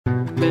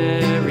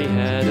Mary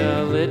had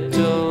a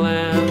little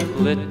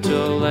lamb,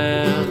 little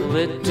lamb,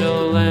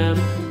 little lamb.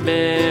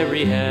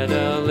 Mary had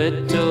a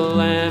little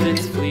lamb,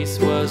 its fleece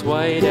was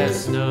white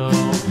as snow.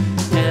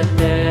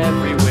 And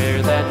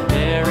everywhere that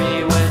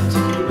Mary went,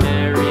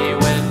 Mary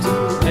went,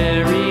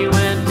 Mary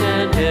went.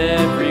 And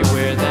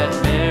everywhere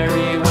that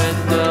Mary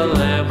went, the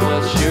lamb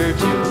was sure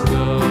to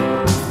go.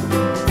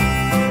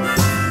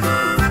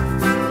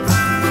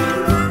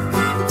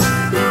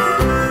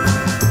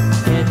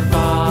 It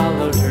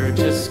followed her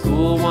to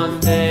school one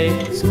day.